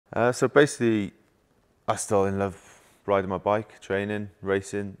So basically, I still in love riding my bike, training,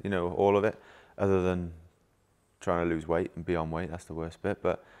 racing, you know, all of it, other than trying to lose weight and be on weight. That's the worst bit.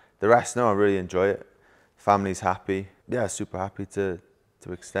 But the rest, no, I really enjoy it. Family's happy. Yeah, super happy to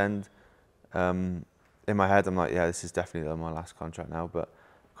extend. In my head, I'm like, yeah, this is definitely my last contract now, but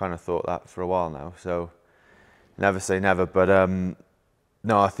I've kind of thought that for a while now. So never say never, but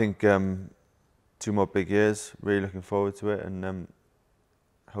no, I think 2 more big years, really looking forward to it, and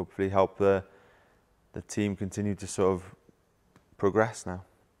hopefully help the team continue to sort of progress now.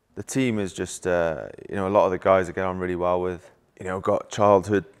 The team is just, you know, a lot of the guys I get on really well with. You know, got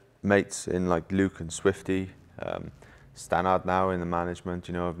childhood mates in like Luke and Swifty, Stannard now in the management.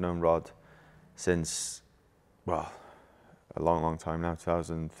 You know, I've known Rod since, well, a long time now,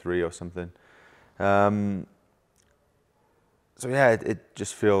 2003 or something. So yeah, it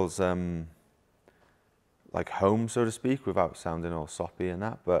just feels like home, so to speak, without sounding all soppy and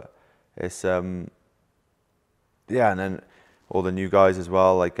that. But it's yeah, and then all the new guys as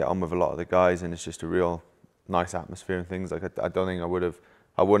well. Like get on with a lot of the guys, and it's just a real nice atmosphere and things. Like I don't think I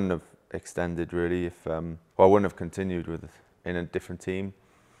wouldn't have extended really if well, I wouldn't have continued with in a different team.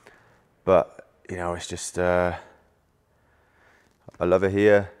 But you know, it's just I love it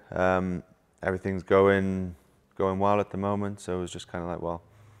here. Everything's going well at the moment, so it was just kind of like, well,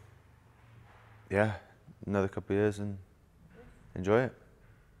 yeah, another couple of years and enjoy it.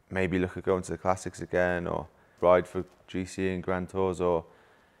 Maybe look at going to the classics again, or ride for GC and Grand Tours, or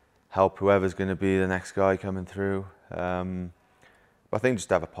help whoever's going to be the next guy coming through. But I think just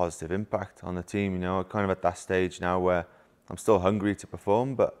have a positive impact on the team. You know, I'm kind of at that stage now where I'm still hungry to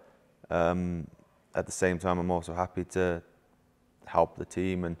perform, but at the same time, I'm also happy to help the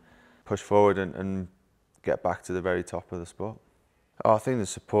team and push forward and get back to the very top of the sport. Oh, I think the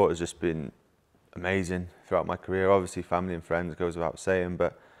support has just been amazing throughout my career. Obviously, family and friends goes without saying,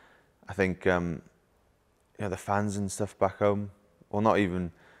 but I think you know, the fans and stuff back home, well, not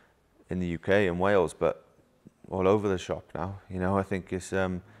even in the UK and Wales, but all over the shop now. You know, I think it's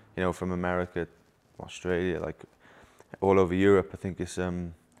you know, from America, Australia, like all over Europe. I think it's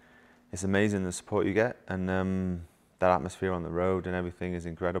amazing the support you get, and that atmosphere on the road and everything is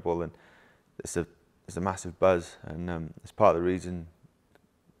incredible, and it's a massive buzz, and it's part of the reason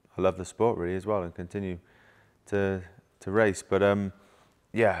I love the sport really as well and continue to race. But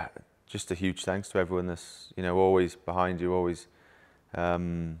yeah, just a huge thanks to everyone that's, you know, always behind you, always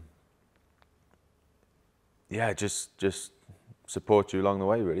yeah, just support you along the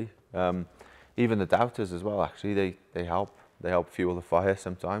way really. Even the doubters as well, actually, they help fuel the fire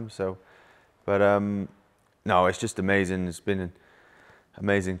sometimes. So, but no, it's just amazing. It's been an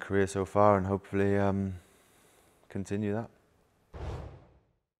amazing career so far, and hopefully continue that.